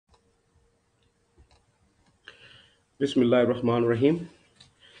Bismillah Rahman Rahim.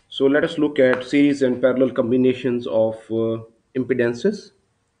 So let us look at series and parallel combinations of impedances,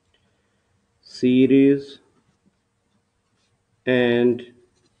 series and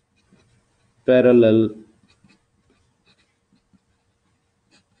parallel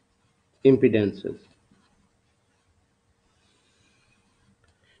impedances.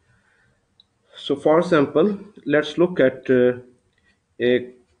 So for example, let's look at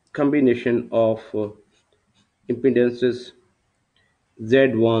a combination of impedances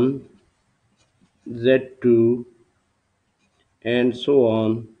Z1, Z2, and so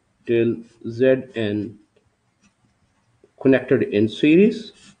on till Zn connected in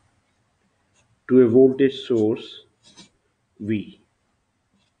series to a voltage source V,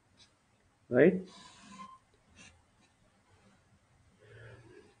 right?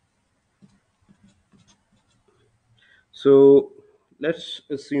 So let's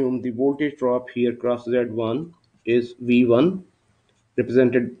assume the voltage drop here across Z1 is V1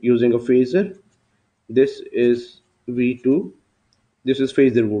 represented using a phasor. This is V2. This is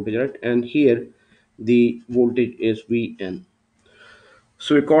phasor voltage, right? And here the voltage is Vn.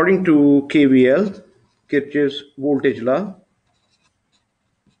 So according to KVL, Kirchhoff's voltage law,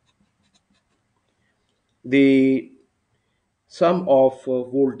 the sum of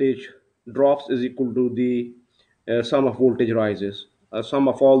voltage drops is equal to the sum of voltage rises. Sum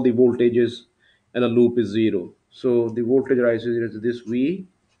of all the voltages in a loop is zero. So the voltage rises is this V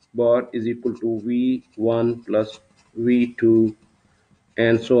bar is equal to V1 plus V2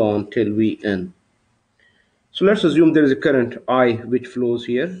 and so on till Vn. So let's assume there is a current I which flows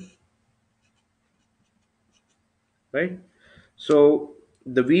here, right? So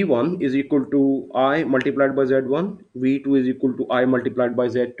the V1 is equal to I multiplied by Z1, V2 is equal to I multiplied by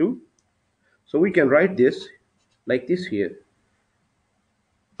Z2. So we can write this like this here: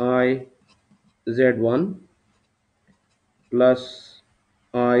 I Z1 plus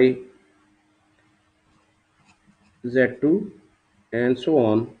I Z2 and so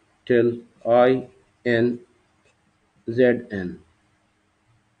on till I N Zn,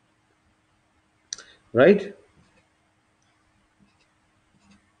 right?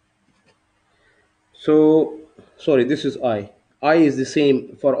 So sorry, this is I. I is the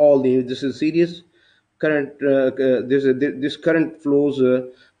same for all the. This is series current. This current flows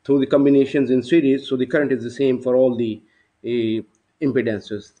through the combinations in series, so the current is the same for all the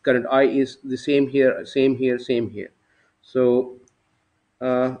impedances. Current I is the same here, same here, same here. So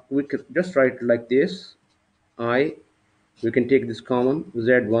we could just write it like this: I. We can take this common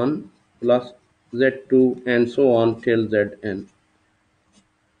Z1 plus Z2 and so on till Zn,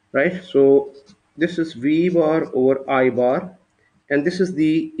 right? So this is V bar over I bar, and this is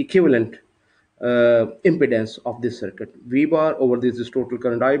the equivalent impedance of this circuit. V bar over this is total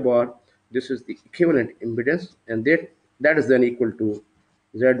current I bar. This is the equivalent impedance, and that is then equal to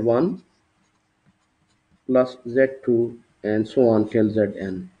Z1 plus Z2 and so on till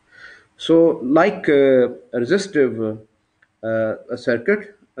Zn. So, like a resistive a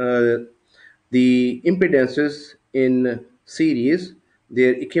circuit, the impedances in series,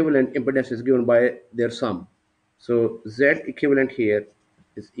 their equivalent impedance is given by their sum. So, Z equivalent here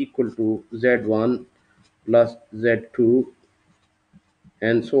is equal to Z1 plus Z2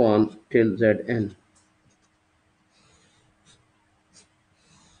 and so on till Zn.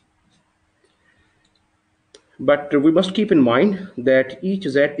 But we must keep in mind that each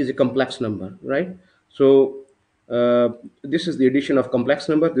Z is a complex number, right? So this is the addition of complex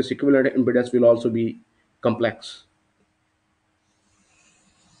number. This equivalent impedance will also be complex.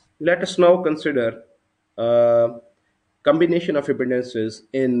 Let us now consider combination of impedances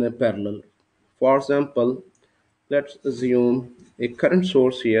in parallel. For example, let's assume a current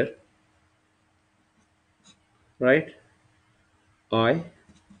source here, right? I,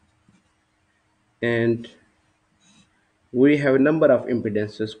 and we have a number of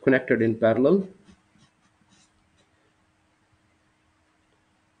impedances connected in parallel.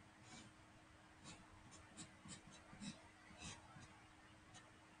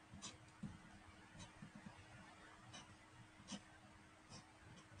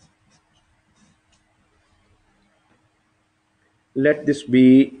 Let this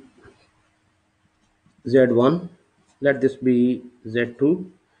be Z1, let this be Z2,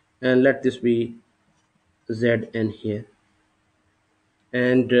 and let this be Zn here.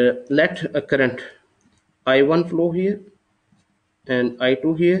 And let a current I1 flow here, and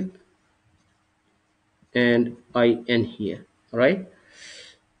I2 here, and In here, right?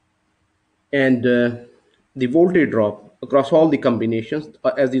 And the voltage drop across all the combinations,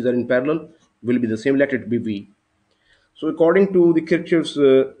 as these are in parallel, will be the same. Let it be V. So according to the Kirchhoff's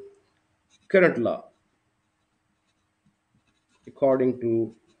current law, according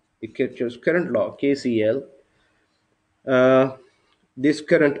to the Kirchhoff's current law, KCL, uh, this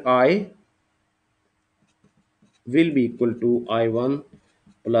current I will be equal to I1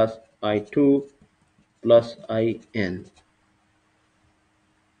 plus I2 plus IN.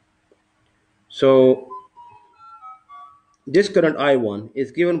 So this current I1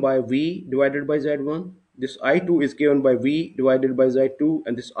 is given by V divided by Z1. This I2 is given by V divided by Z2,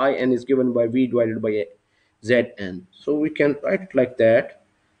 and this IN is given by V divided by Zn. So we can write it like that: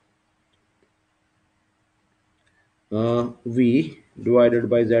 V divided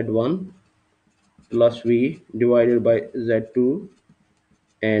by Z1 plus V divided by Z2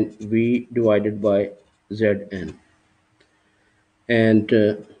 and V divided by Zn. And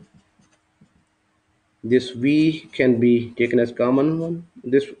this V can be taken as common one.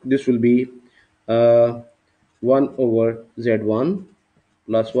 This will be uh, 1 over Z1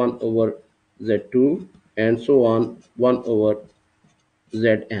 plus 1 over Z2 and so on 1 over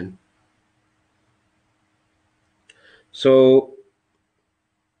Zn. So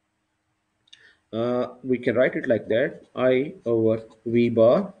we can write it like that: I over V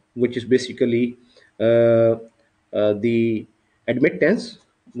bar, which is basically uh, the admittance,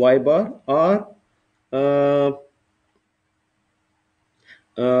 Y bar, or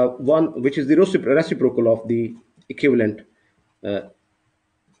uh, one which is the reciprocal of the equivalent uh,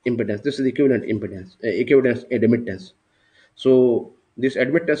 impedance. This is the equivalent impedance, equivalent admittance. So this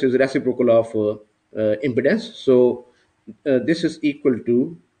admittance is reciprocal of impedance. So this is equal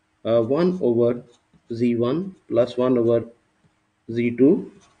to 1 over Z1 plus 1 over Z2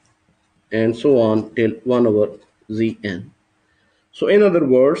 and so on till 1 over Zn. So in other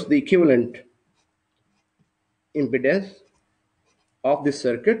words, the equivalent impedance of this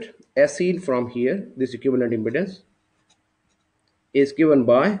circuit as seen from here, this equivalent impedance is given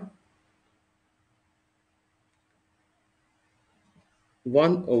by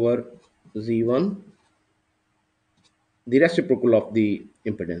 1 over Z1, the reciprocal of the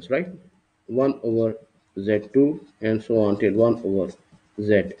impedance, right? 1 over Z2 and so on till 1 over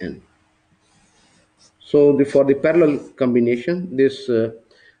Zn. So for the parallel combination, this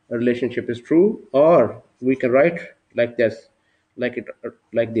relationship is true, or we can write like this,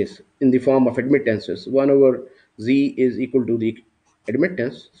 like this, in the form of admittances. 1 over Z is equal to the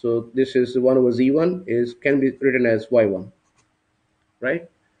admittance. So this is 1 over Z1 is can be written as Y1, right?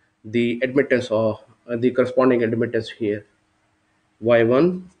 The admittance or the corresponding admittance here,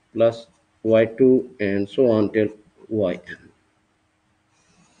 Y1 plus Y2 and so on till Yn.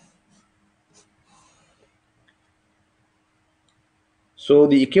 So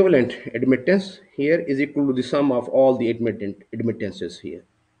the equivalent admittance here is equal to the sum of all the admittances here.